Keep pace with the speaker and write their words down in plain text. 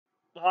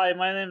Hi,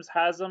 my name is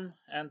Hazem,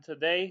 and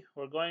today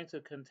we're going to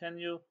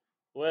continue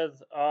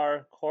with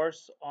our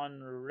course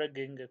on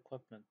rigging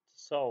equipment.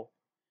 So,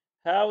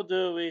 how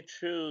do we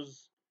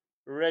choose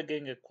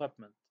rigging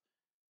equipment?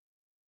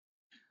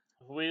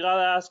 We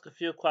gotta ask a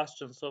few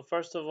questions. So,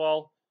 first of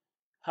all,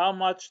 how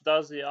much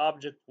does the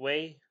object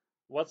weigh?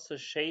 What's the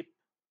shape?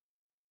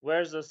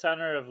 Where's the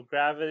center of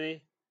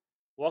gravity?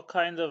 What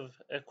kind of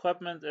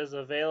equipment is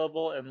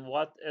available and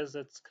what is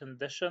its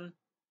condition?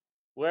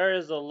 Where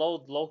is the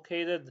load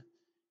located?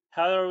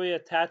 How are we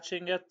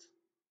attaching it?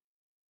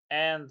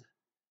 And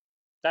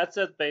that's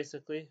it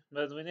basically.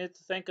 But we need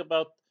to think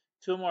about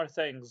two more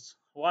things.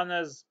 One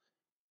is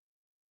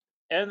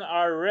in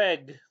our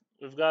rig,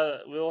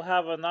 we'll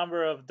have a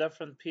number of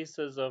different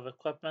pieces of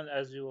equipment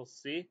as you will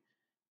see,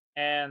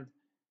 and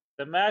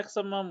the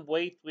maximum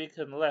weight we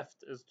can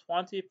lift is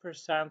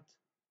 20%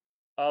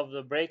 of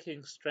the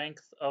breaking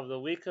strength of the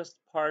weakest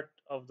part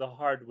of the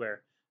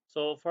hardware.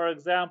 So for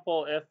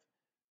example, if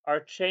our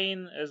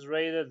chain is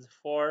rated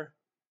for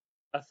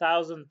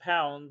 1,000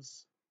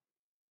 pounds,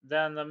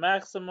 then the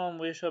maximum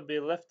we should be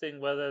lifting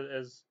with it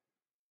is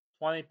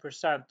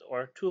 20%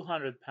 or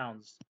 200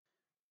 pounds.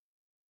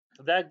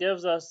 That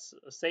gives us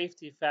a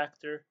safety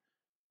factor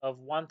of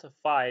 1 to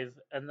 5.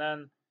 And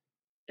then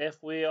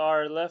if we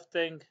are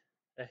lifting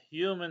a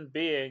human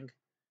being,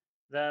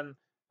 then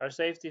our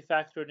safety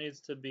factor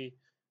needs to be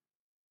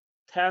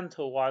 10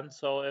 to 1.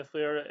 So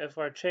if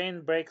our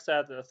chain breaks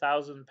at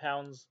 1,000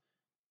 pounds,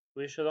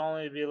 we should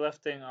only be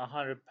lifting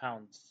 100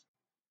 pounds.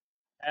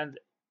 And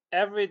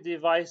every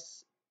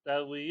device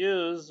that we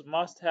use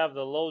must have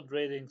the load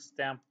rating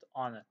stamped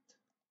on it.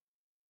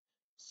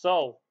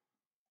 So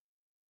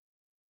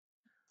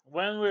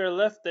when we're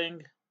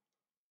lifting,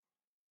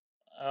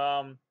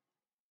 um,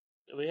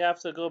 we have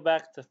to go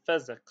back to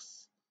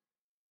physics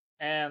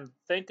and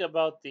think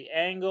about the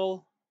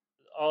angle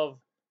of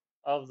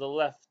of the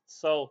lift.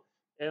 So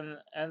in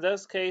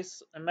this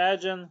case,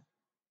 imagine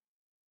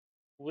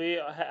we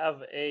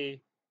have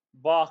a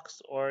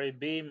box or a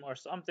beam or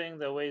something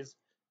that weighs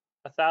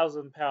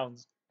 1,000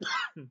 pounds,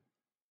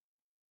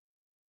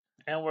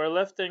 and we're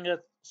lifting it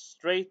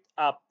straight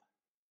up.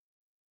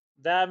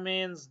 That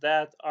means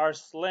that our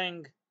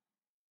sling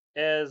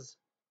is,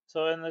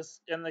 so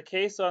in the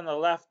case on the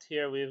left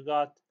here, we've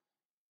got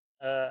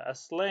a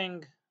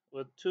sling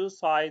with two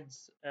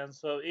sides, and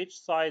so each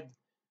side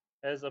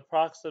is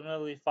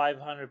approximately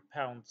 500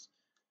 pounds.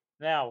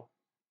 Now,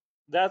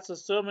 that's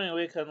assuming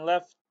we can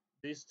lift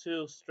these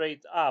two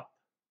straight up.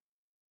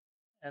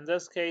 In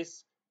this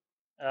case,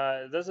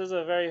 this is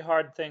a very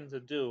hard thing to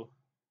do.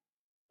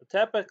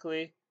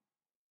 Typically,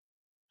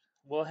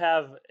 we'll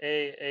have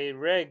a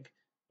rig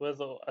with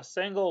a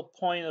single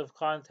point of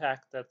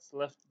contact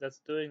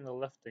that's doing the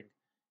lifting.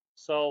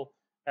 So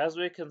as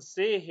we can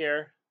see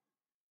here,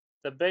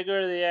 the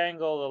bigger the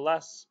angle, the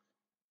less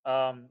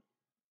um,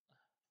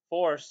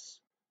 force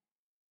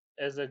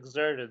is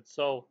exerted.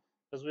 So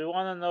because we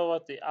want to know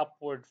what the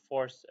upward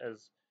force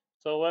is.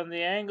 So when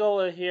the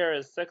angle here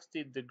is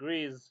 60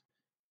 degrees,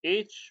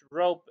 each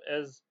rope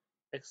is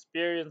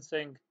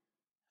experiencing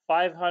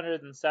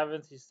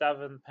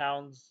 577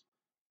 pounds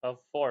of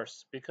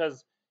force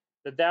because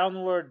the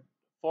downward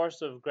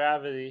force of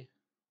gravity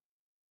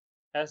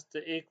has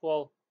to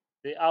equal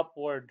the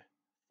upward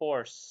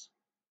force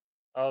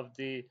of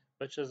the,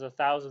 which is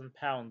 1,000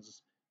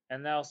 pounds.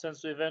 And now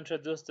since we've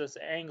introduced this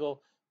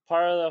angle,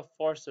 part of the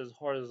force is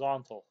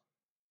horizontal.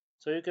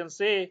 So you can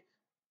see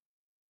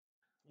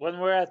when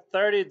we're at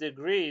 30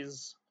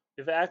 degrees,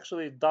 we've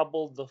actually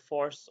doubled the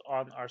force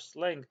on our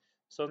sling.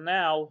 So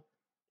now,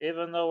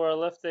 even though we're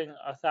lifting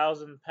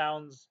 1,000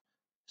 pounds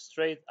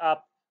straight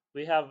up,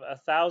 we have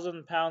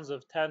 1,000 pounds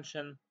of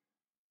tension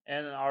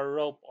in our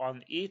rope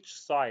on each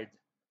side.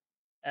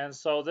 And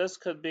so this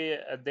could be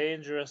a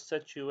dangerous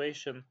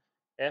situation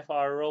if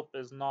our rope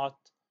is not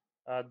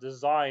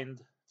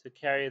designed to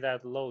carry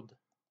that load.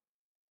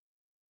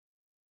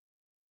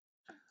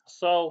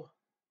 So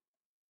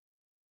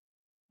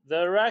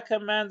the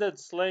recommended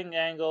sling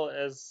angle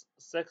is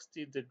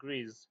 60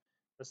 degrees.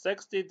 The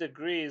 60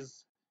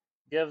 degrees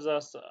gives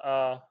us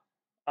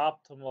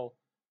optimal,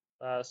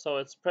 so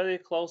it's pretty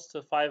close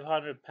to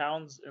 500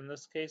 pounds in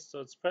this case,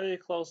 so it's pretty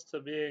close to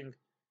being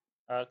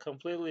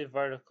completely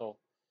vertical.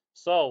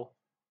 So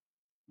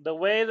the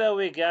way that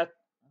we get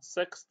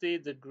 60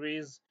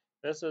 degrees,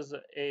 this is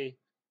a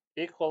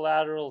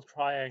equilateral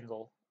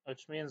triangle,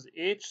 which means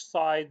each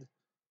side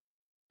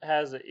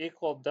has an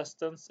equal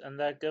distance, and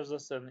that gives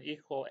us an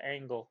equal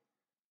angle.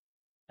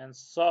 And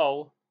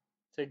so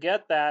to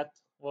get that,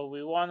 what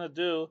we want to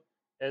do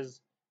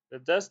is the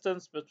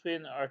distance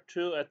between our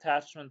two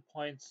attachment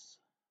points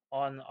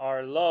on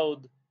our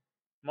load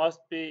must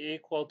be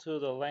equal to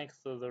the length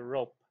of the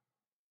rope.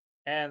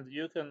 And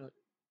you can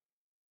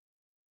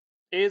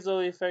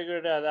easily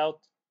figure that out.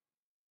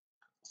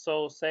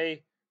 So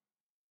say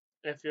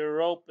if your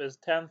rope is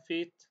 10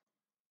 feet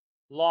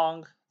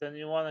long, then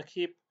you want to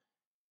keep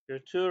your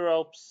two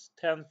ropes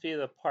 10 feet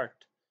apart.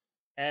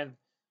 And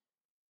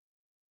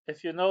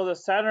if you know the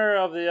center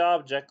of the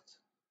object,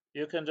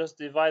 you can just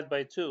divide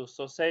by 2.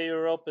 So say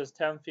your rope is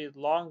 10 feet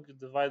long, you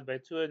divide by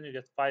 2 and you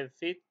get 5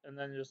 feet, and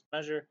then you just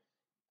measure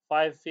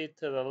 5 feet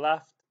to the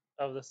left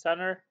of the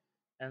center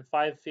and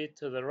 5 feet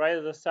to the right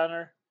of the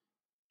center,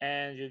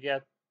 and you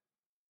get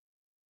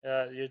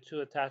your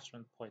 2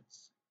 attachment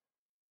points.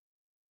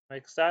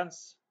 Make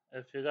sense?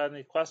 If you got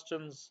any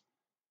questions,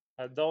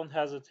 don't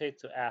hesitate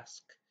to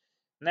ask.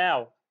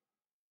 Now,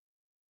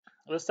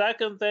 the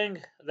second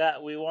thing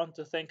that we want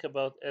to think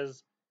about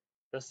is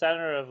the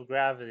center of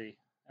gravity.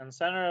 And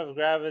center of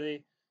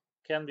gravity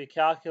can be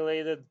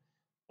calculated,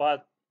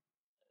 but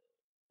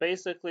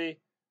basically,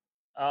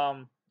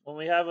 when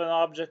we have an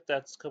object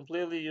that's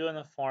completely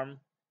uniform,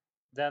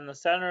 then the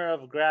center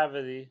of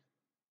gravity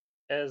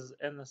is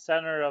in the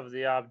center of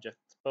the object.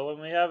 But when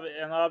we have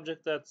an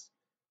object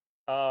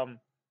um,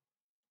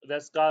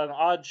 that's got an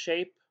odd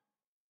shape,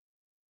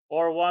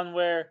 or one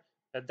where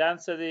the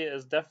density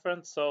is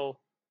different. So,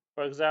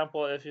 for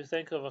example, if you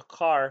think of a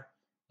car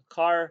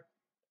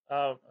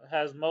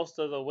has most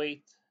of the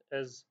weight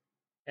is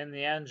in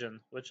the engine,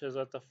 which is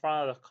at the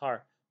front of the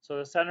car. So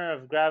the center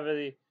of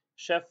gravity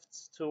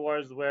shifts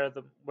towards where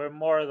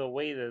more of the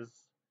weight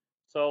is.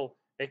 So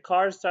a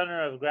car's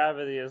center of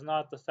gravity is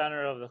not the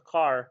center of the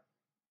car;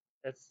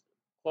 it's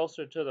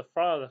closer to the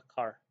front of the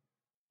car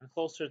and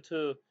closer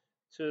to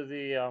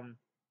the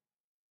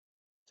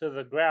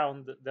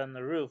ground than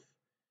the roof.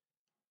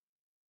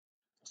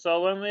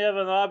 So when we have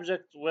an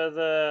object with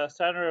a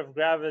center of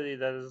gravity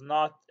that is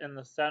not in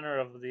the center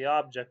of the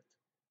object,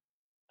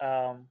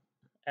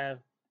 and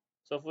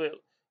so if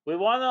we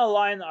want to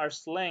align our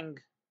sling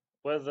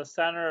with the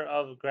center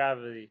of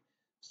gravity.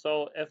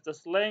 So if the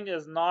sling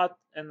is not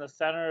in the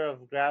center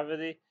of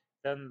gravity,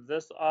 then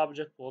this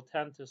object will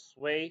tend to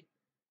sway.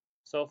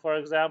 So for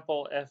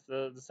example, if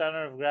the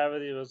center of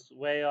gravity was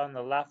way on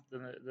the left,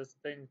 then this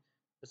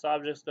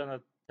object's going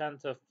to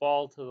tend to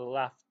fall to the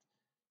left.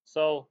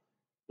 So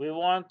we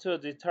want to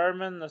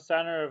determine the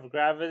center of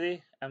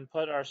gravity and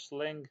put our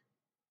sling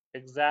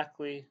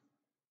exactly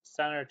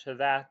center to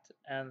that,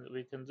 and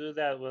we can do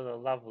that with a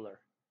leveler.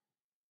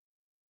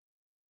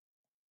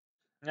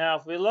 Now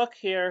if we look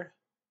here,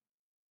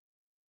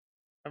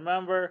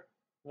 remember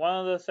one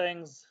of the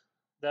things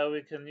that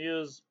we can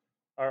use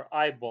are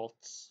eye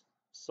bolts.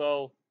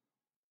 So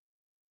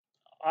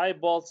eye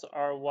bolts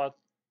are what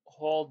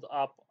hold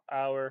up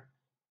our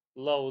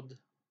load,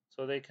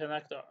 so they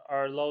connect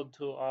our load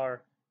to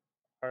our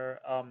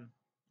um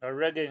our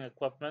rigging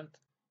equipment.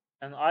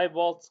 And eye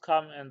bolts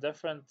come in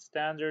different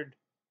standard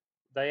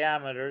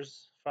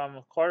diameters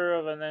from 1/4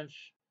 of an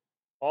inch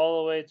all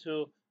the way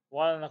to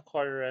 1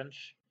 1/4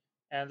 inch.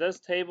 And this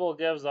table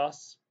gives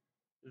us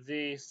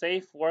the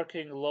safe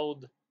working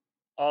load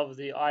of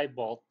the eye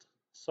bolt.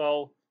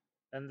 So,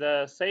 and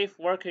the safe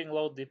working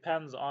load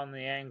depends on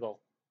the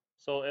angle.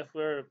 So if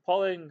we're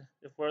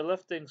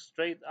lifting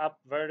straight up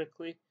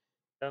vertically,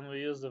 then we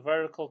use the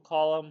vertical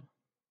column.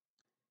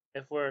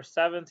 If we're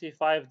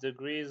 75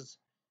 degrees,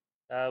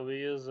 we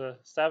use a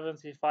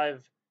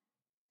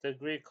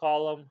 75-degree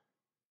column.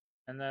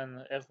 And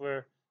then if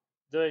we're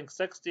doing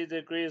 60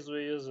 degrees,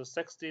 we use a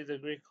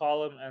 60-degree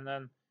column, and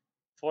then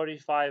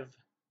 45.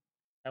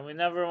 And we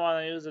never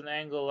want to use an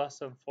angle less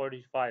than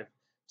 45.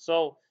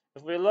 So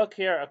if we look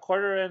here, a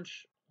 1/4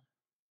 inch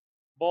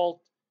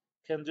bolt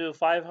can do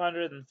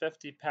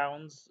 550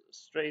 pounds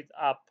straight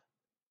up.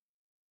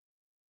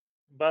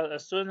 But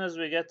as soon as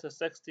we get to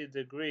 60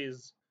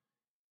 degrees,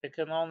 it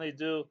can only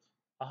do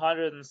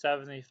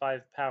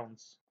 175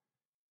 pounds.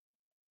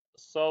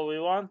 So we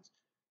want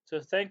to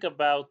think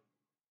about,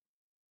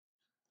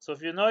 so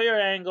if you know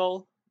your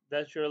angle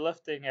that you're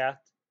lifting at,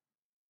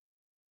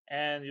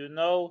 and you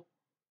know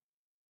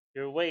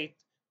your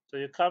weight, so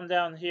you come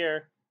down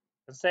here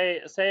and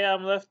say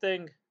I'm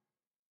lifting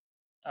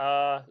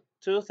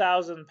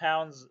 2,000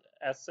 pounds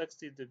at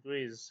 60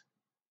 degrees.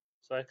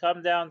 So I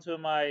come down to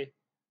my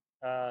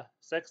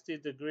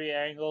 60-degree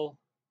angle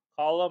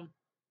column,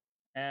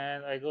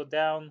 and I go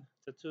down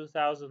to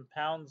 2,000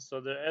 pounds. So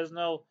there is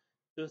no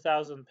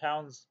 2,000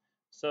 pounds.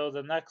 So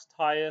the next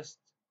highest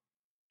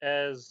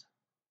is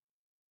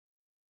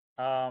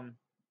um,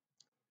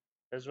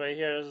 is right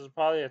here. This is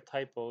probably a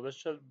typo. This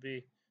should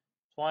be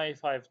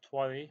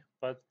 2520,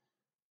 but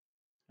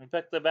we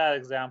picked a bad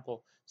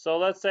example. So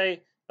let's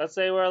say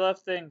we're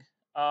lifting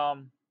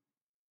um,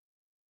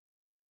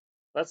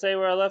 let's say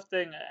we're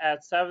lifting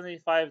at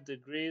 75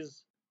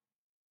 degrees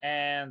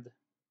and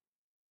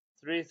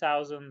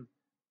 3,000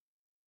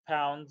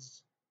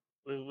 pounds.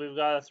 We've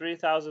got a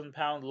 3,000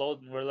 pound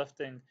load and we're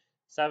lifting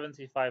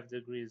 75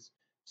 degrees.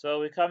 So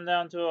we come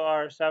down to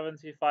our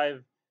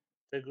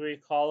 75-degree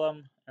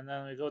column, and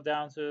then we go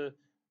down to,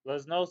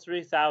 there's no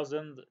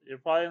 3,000. You're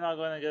probably not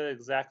going to get it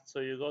exact, so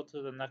you go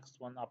to the next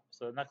one up.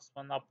 So the next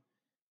one up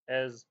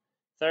is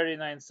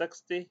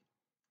 3960.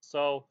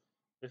 So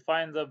we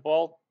find the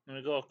bolt and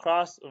we go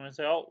across and we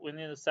say, oh, we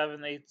need a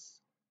 7/8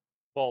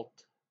 bolt.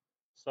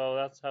 So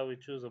that's how we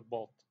choose a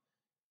bolt.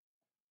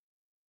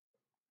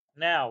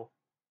 Now,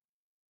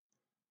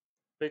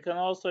 we can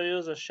also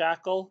use a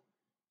shackle.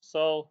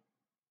 So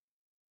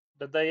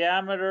The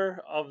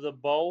diameter of the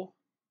bow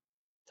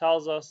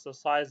tells us the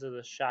size of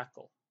the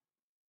shackle.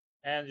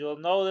 And you'll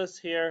notice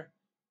here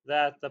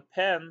that the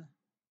pin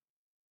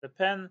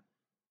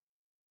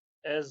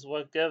is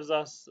what gives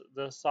us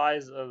the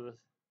size of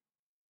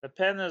the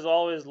pin is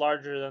always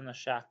larger than the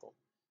shackle.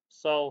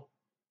 So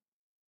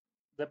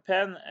the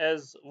pin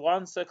is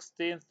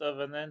 1/16 of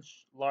an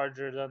inch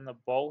larger than the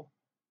bow,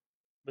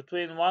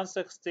 between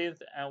 1/16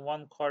 and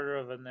 1/4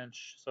 of an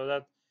inch. So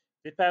that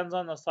depends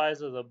on the size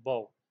of the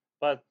bow.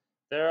 But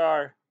there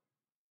are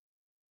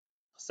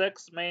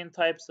 6 main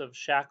types of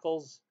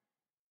shackles.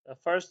 The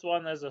first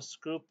one is a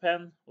screw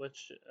pin,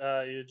 which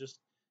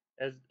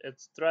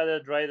it's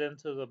threaded right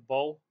into the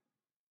bow.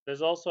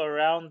 There's also a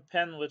round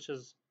pin, which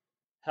is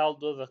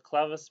held with a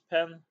clevis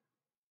pin.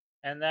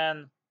 And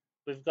then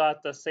we've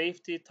got the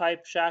safety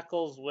type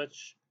shackles,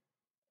 which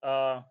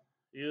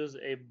use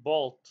a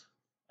bolt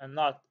and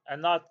a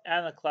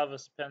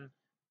clevis pin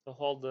to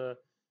hold the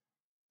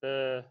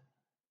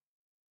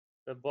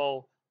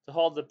bow, to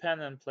hold the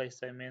pin in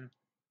place, I mean.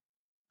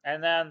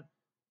 And then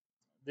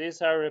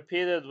these are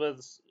repeated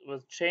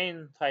with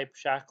chain type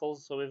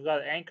shackles. So we've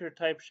got anchor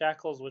type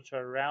shackles, which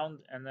are round,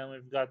 and then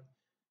we've got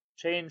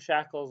chain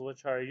shackles,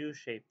 which are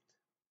U-shaped.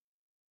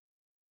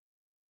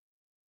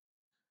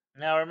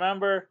 Now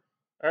remember,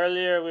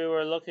 earlier we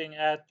were looking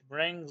at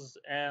rings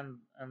and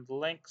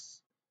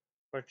links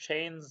for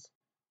chains.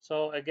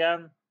 So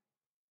again,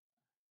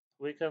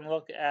 we can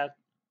look at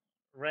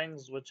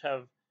rings which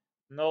have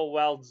no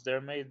welds.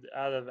 They're made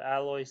out of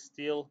alloy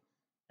steel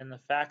in the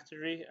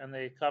factory, and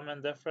they come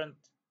in different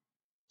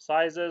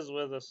sizes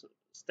with a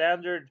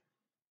standard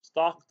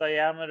stock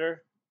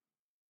diameter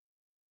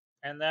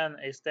and then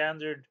a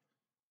standard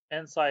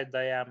inside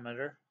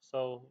diameter,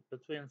 so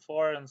between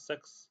 4 and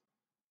 6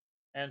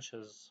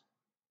 inches.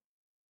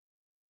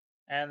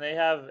 And they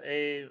have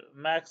a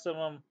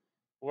maximum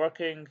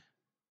working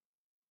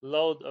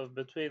load of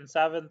between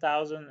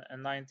 7,000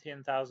 and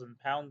 19,000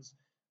 pounds.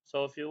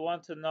 So if you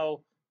want to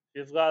know if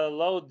you've got a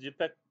load, you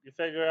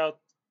figure out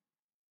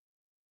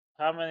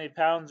how many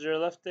pounds you're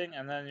lifting,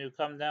 and then you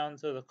come down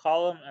to the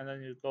column, and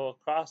then you go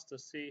across to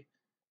see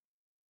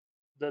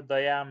the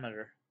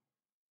diameter.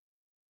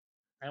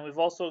 And we've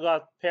also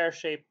got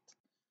pear-shaped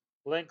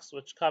links,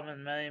 which come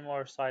in many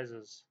more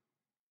sizes.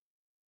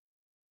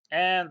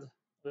 And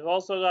we've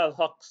also got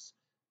hooks.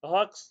 The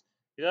hooks,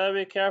 you gotta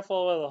be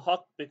careful with a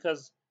hook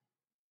because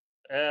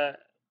uh,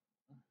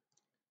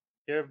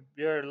 your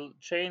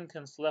chain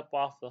can slip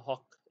off the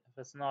hook if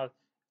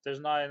there's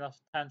not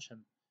enough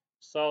tension.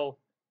 So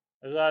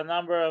we've got a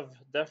number of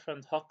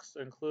different hooks,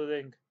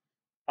 including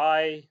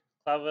high,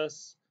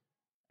 clevis,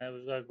 and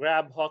we've got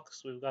grab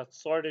hooks, we've got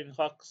sorting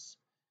hooks.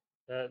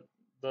 The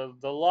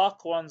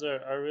lock ones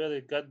are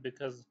really good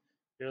because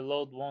your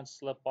load won't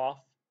slip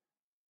off.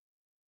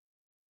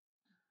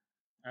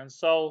 And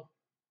so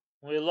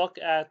we look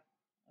at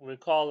what we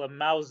call a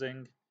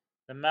mousing.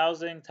 The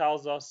mousing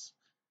tells us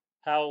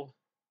how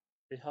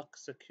the hook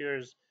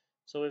secures.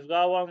 So we've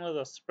got one with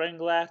a spring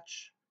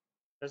latch.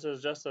 This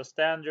is just a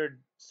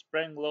standard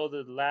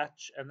spring-loaded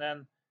latch. And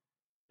then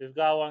we've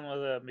got one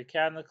with a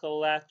mechanical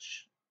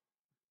latch,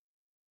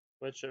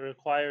 which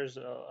requires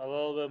a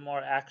little bit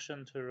more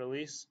action to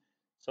release.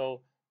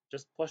 So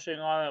just pushing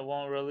on it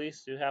won't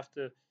release. You have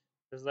to,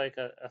 it's like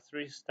a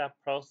 3-step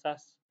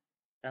process.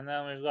 And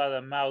then we've got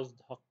a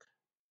moused hook.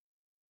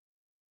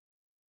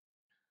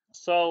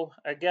 So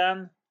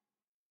again,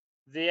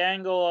 the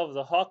angle of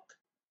the hook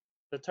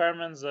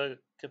determines the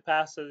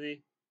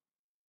capacity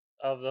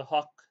of the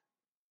hook.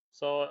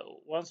 So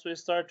once we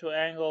start to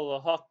angle the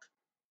hook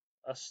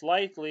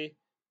slightly,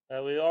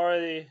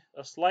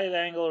 a slight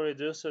angle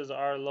reduces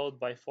our load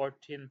by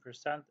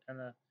 14%, and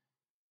a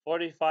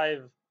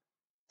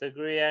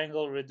 45-degree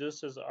angle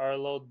reduces our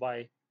load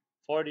by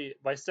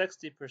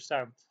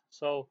 60%.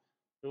 So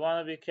we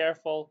want to be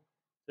careful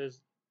to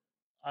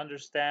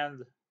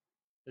understand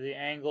the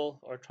angle,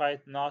 or try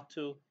not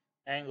to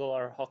angle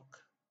our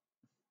hook.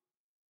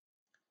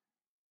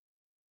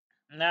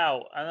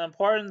 Now, an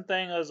important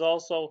thing is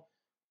also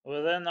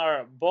within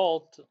our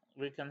bolt,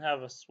 we can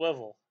have a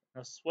swivel.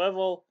 A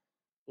swivel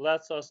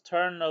lets us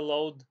turn the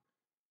load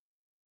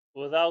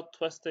without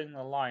twisting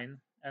the line,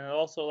 and it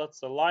also lets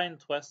the line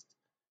twist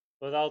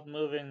without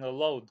moving the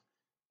load,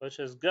 which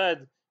is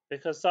good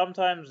because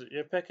sometimes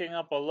you're picking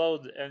up a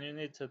load and you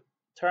need to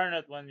turn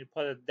it when you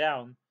put it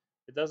down.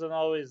 It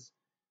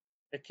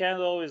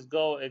can't always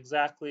go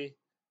exactly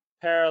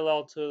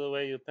parallel to the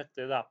way you picked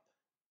it up.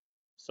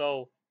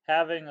 So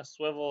having a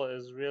swivel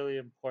is really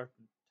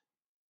important.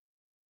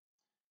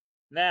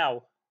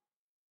 Now,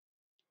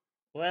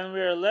 when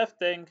we're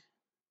lifting,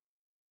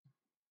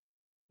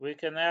 we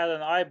can add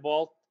an eye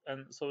bolt,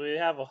 and so we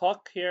have a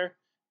hook here,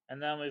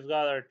 and then we've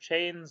got our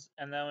chains,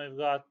 and then we've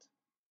got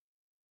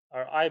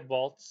our eye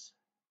bolts.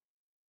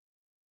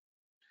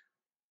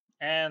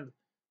 And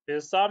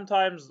because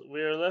sometimes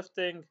we're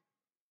lifting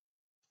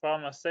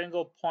from a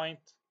single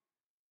point,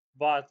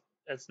 but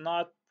it's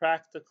not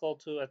practical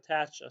to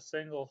attach a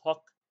single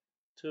hook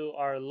to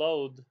our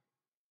load.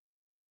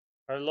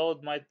 Our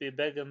load might be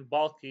big and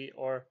bulky,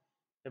 or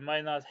it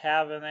might not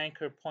have an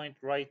anchor point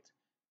right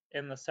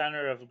in the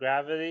center of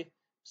gravity.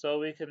 So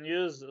we can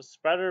use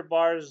spreader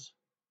bars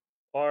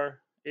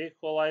or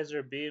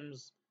equalizer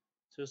beams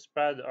to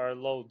spread our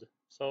load.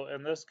 So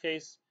in this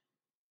case,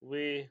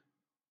 we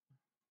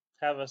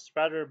have a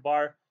spreader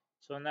bar.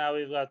 So now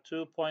we've got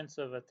 2 points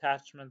of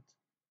attachment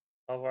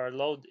of our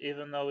load,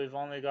 even though we've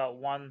only got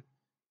one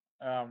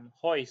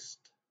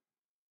hoist.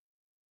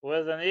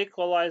 With an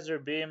equalizer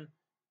beam,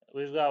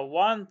 we've got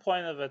 1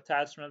 point of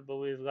attachment, but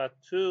we've got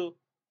 2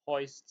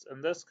 hoists.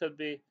 And this could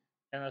be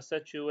in a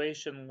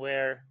situation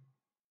where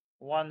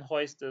one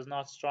hoist is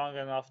not strong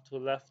enough to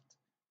lift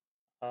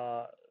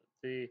uh,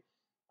 the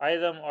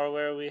item, or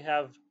where we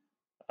have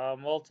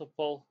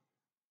multiple,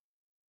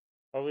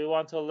 or we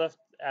want to lift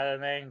at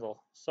an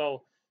angle.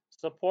 So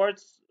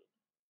supports,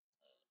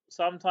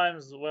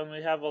 sometimes when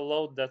we have a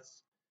load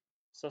that's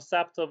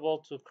susceptible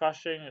to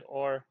crushing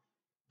or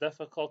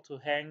difficult to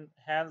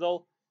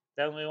handle,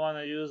 then we want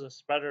to use a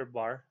spreader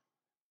bar.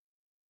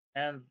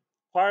 And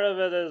part of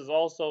it is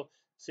also,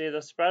 see,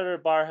 the spreader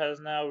bar has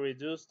now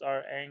reduced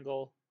our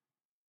angle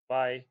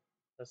by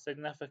a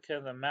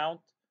significant amount.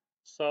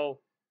 So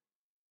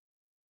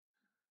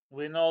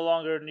we no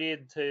longer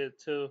need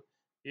to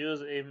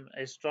use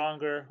a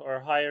stronger or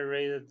higher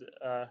rated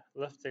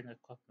lifting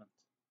equipment.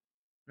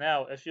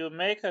 Now, if you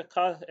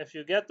if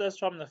you get this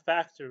from the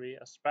factory,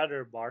 a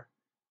spreader bar,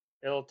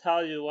 it'll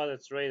tell you what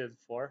it's rated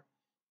for.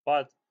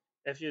 But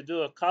if you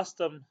do a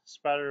custom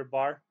spreader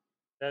bar,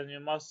 then you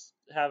must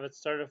have it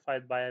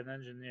certified by an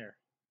engineer.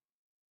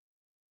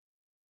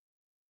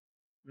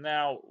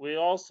 Now, we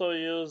also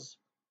use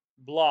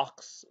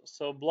blocks.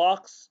 So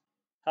blocks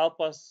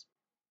help us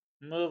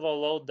move a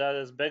load that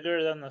is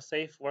bigger than the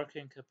safe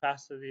working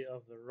capacity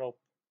of the rope.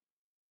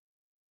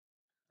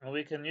 And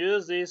we can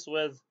use these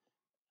with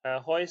a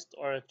hoist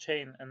or a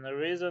chain. And the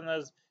reason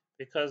is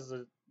because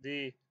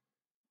the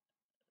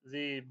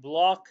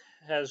block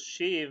has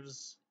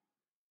sheaves,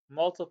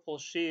 multiple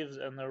sheaves,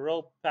 and the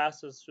rope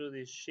passes through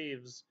these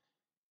sheaves.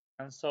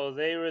 And so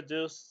they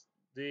reduce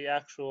the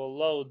actual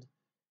load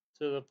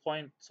to the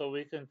point so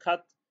we can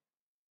cut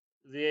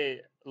the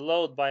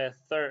load by a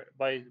third,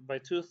 by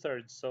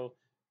 2/3. So,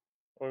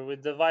 or we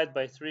divide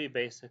by 3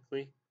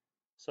 basically.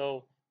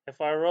 So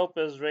if our rope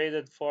is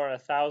rated for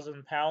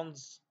 1,000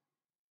 pounds,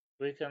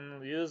 we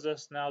can use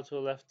this now to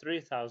lift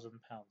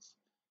 3,000 pounds,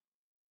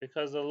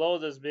 because the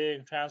load is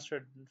being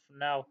transferred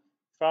now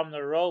from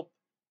the rope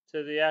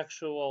to the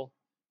actual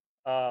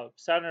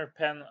center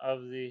pin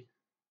of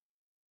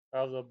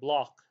the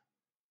block.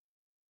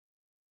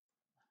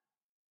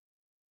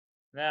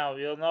 Now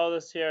you'll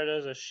notice here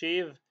there's a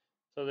sheave.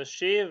 So the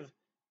sheave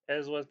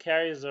is what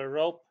carries the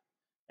rope,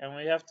 and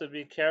we have to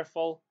be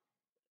careful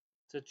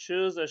to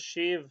choose a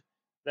sheave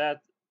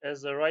that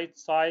is the right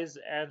size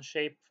and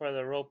shape for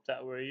the rope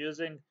that we're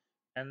using.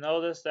 And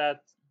notice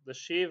that the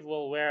sheave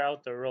will wear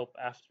out the rope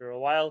after a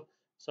while,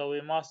 so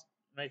we must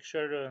make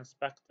sure to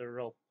inspect the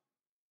rope.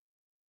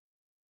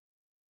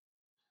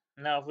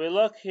 Now if we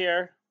look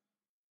here,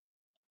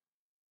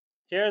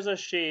 here's a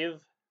sheave,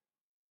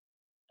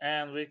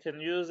 and we can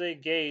use a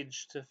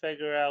gauge to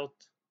figure out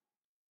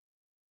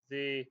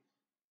the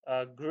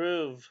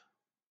groove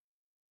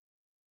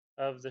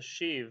of the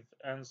sheave.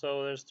 And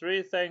so there's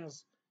 3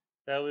 things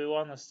that we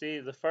want to see.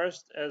 The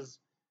first is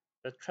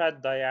the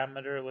tread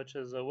diameter, which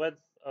is the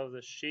width of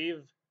the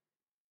sheave.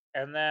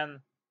 And then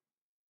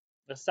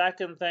the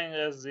second thing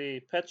is the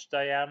pitch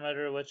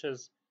diameter, which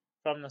is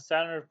from the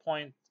center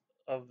point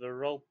of the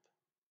rope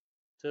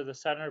to the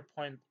center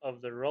point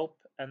of the rope.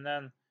 And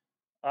then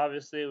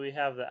obviously we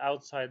have the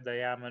outside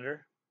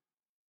diameter.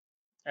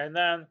 And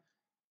then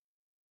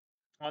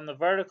on the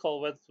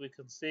vertical width, we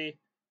can see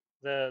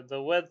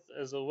the width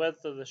is the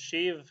width of the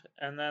sheave,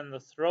 and then the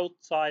throat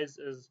size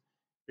is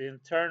the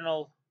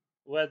internal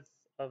width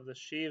of the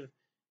sheave,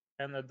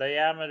 and the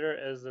diameter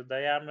is the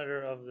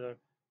diameter of the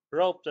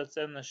rope that's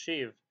in the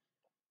sheave.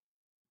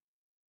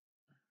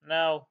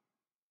 Now,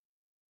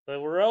 the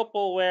rope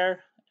will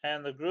wear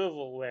and the groove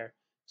will wear.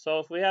 So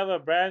if we have a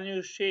brand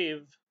new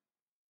sheave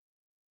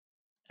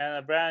and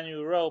a brand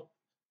new rope,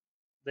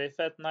 they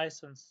fit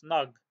nice and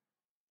snug.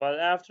 But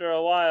after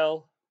a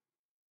while,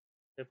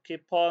 if you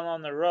keep pulling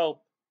on the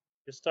rope,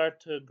 you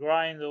start to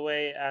grind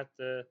away at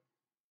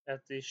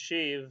the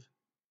sheave,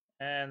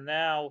 and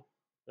now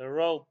the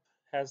rope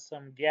has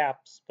some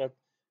gaps, but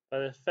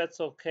it fits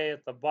okay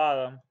at the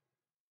bottom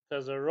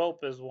because the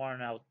rope is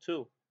worn out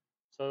too.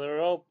 So the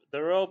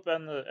rope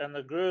and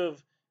the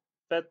groove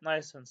fit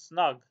nice and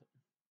snug.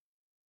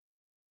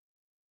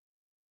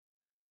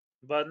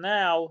 But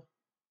now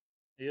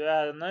you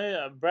add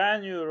a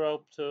brand new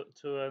rope to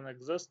an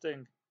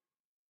existing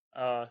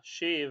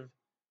sheave.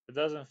 It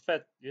doesn't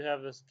fit. You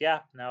have this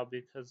gap now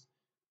because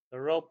the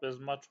rope is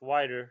much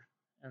wider,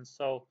 and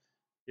so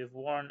you've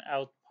worn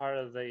out part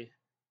of the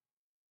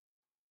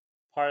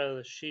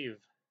sheave.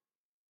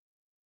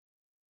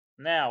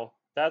 Now,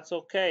 that's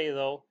okay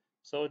though.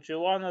 So what you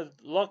want to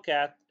look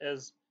at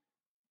is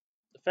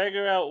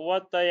figure out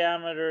what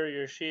diameter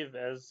your sheave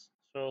is.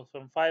 So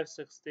from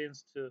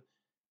 5/16 to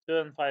 2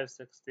 and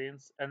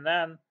 5/16, and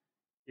then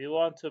you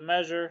want to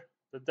measure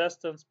the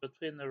distance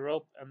between the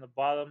rope and the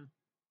bottom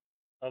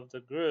of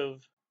the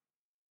groove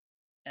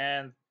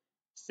and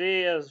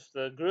see if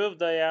the groove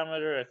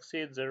diameter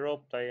exceeds the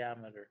rope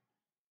diameter.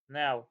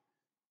 Now,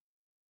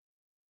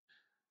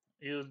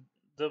 you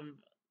the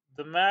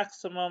the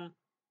maximum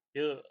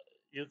you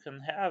you can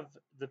have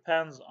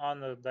depends on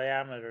the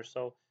diameter.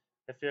 So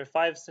if you're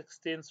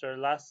 5/16 or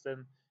less,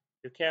 then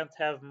you can't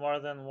have more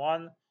than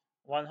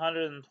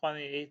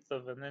 1/128th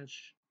of an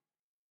inch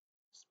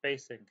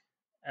spacing.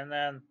 And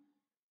then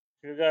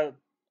if you got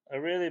a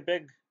really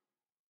big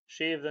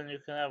sheave, then you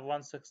can have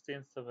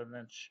 1/16th of an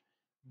inch.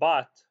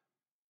 But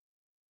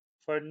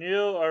for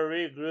new or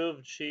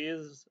regrooved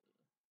sheaves,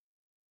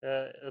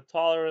 the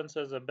tolerance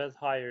is a bit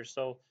higher.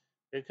 So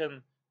you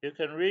can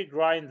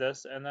regrind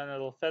this and then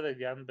it'll fit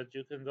again, but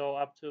you can go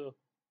up to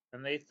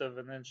 1/8 of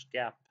an inch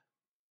gap.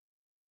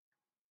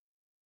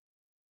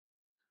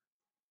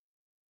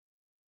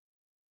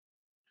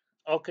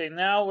 Okay,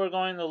 now we're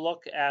going to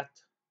look at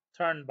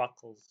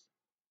turnbuckles.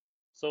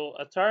 So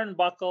a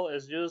turnbuckle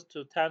is used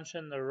to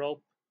tension the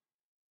rope,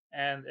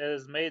 and it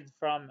is made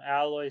from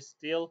alloy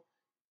steel,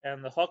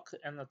 and the hook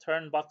and the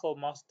turnbuckle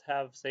must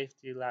have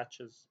safety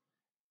latches.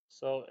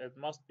 So it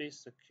must be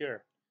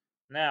secure.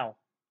 Now,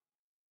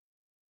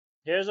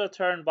 here's a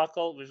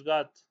turnbuckle. We've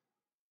got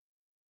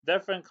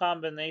different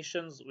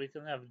combinations. We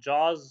can have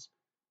jaws,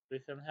 we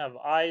can have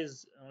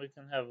eyes, and we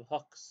can have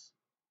hooks.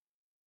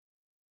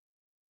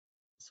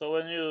 So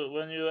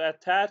when you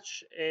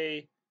attach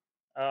a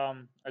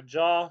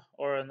jaw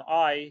or an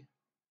eye,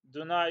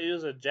 do not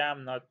use a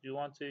jam nut. You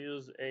want to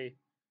use a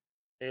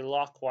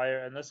lock wire,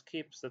 and this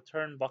keeps the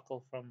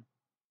turnbuckle from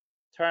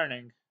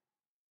turning.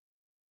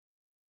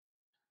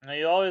 Now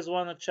you always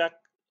want to check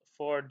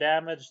for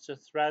damage to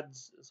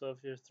threads. So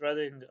if you're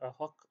threading a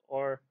hook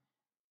or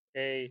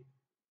a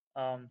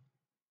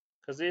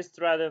because these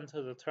thread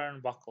into the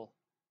turnbuckle,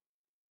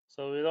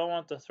 so we don't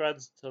want the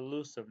threads to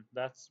loosen.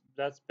 That's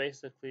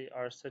basically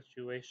our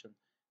situation.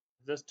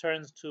 If this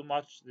turns too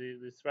much,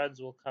 the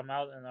threads will come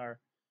out, and our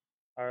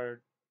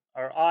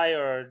our eye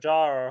or our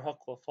jaw or our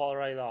hook will fall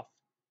right off.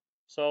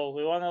 So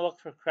we want to look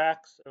for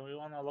cracks and we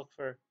want to look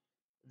for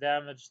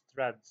damaged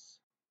threads.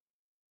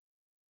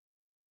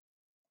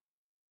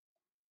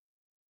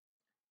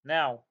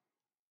 Now,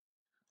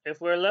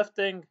 if we're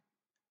lifting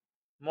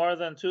more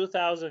than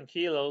 2,000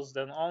 kilos,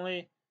 then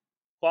only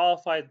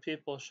qualified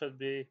people should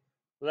be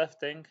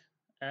lifting,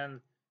 and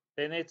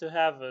they need to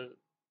have a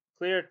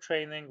clear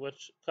training,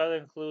 which could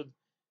include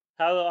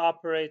how to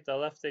operate the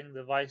lifting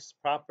device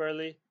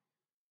properly,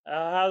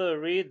 how to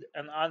read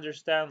and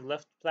understand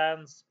lift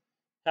plans,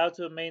 how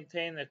to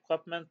maintain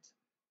equipment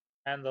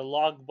and the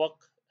logbook,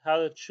 how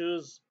to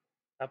choose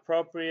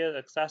appropriate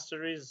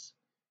accessories,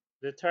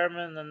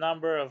 determine the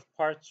number of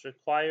parts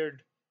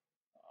required,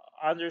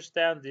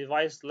 understand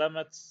device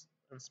limits,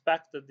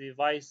 inspect the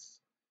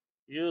device,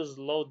 use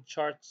load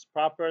charts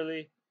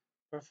properly,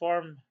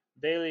 perform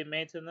daily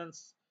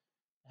maintenance,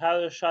 how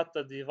to shut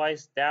the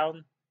device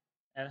down,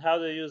 and how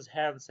to use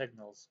hand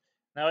signals.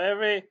 Now,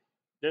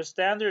 there's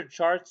standard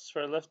charts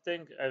for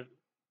lifting.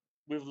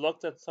 We've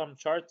looked at some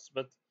charts,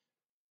 but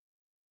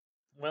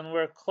when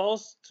we're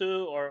close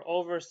to or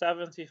over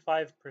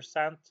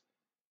 75%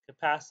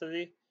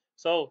 capacity,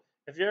 so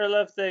if you're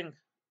lifting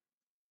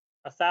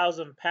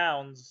 1,000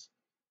 pounds,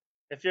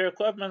 if your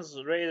equipment's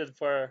rated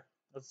for,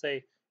 let's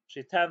say,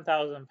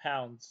 10,000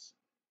 pounds,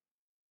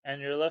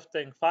 and you're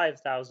lifting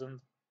 5,000,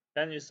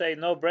 then you say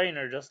no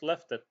brainer, just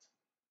lift it.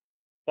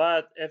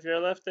 But if you're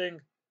lifting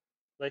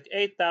like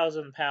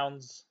 8,000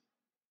 pounds,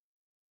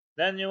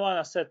 then you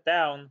want to sit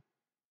down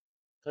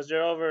because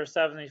you're over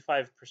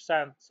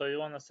 75%. So you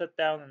want to sit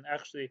down and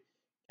actually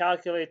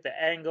calculate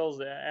the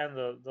angles and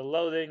the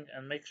loading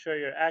and make sure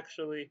you're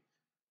actually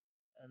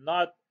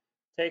not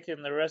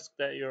taking the risk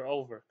that you're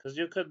over, because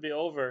you could be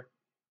over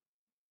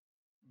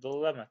the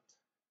limit.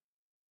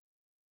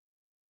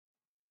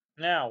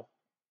 Now,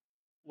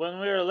 when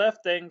we're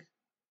lifting,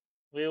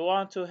 we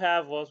want to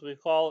have what we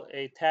call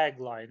a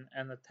tagline,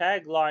 and the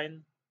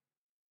tagline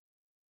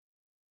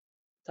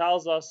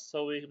tells us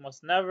so we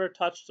must never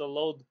touch the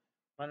load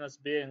when it's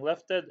being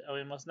lifted, and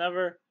we must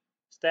never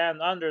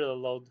stand under the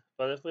load.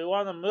 But if we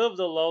want to move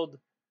the load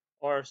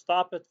or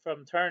stop it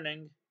from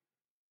turning,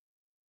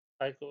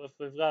 like if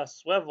we've got a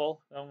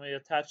swivel, then we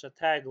attach a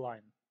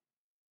tagline.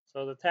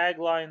 So the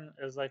tagline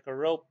is like a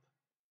rope,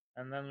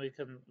 and then we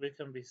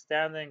can be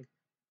standing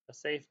a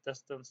safe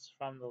distance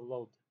from the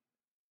load.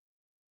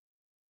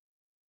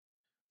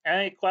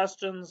 Any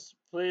questions,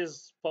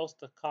 please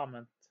post a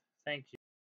comment. Thank you.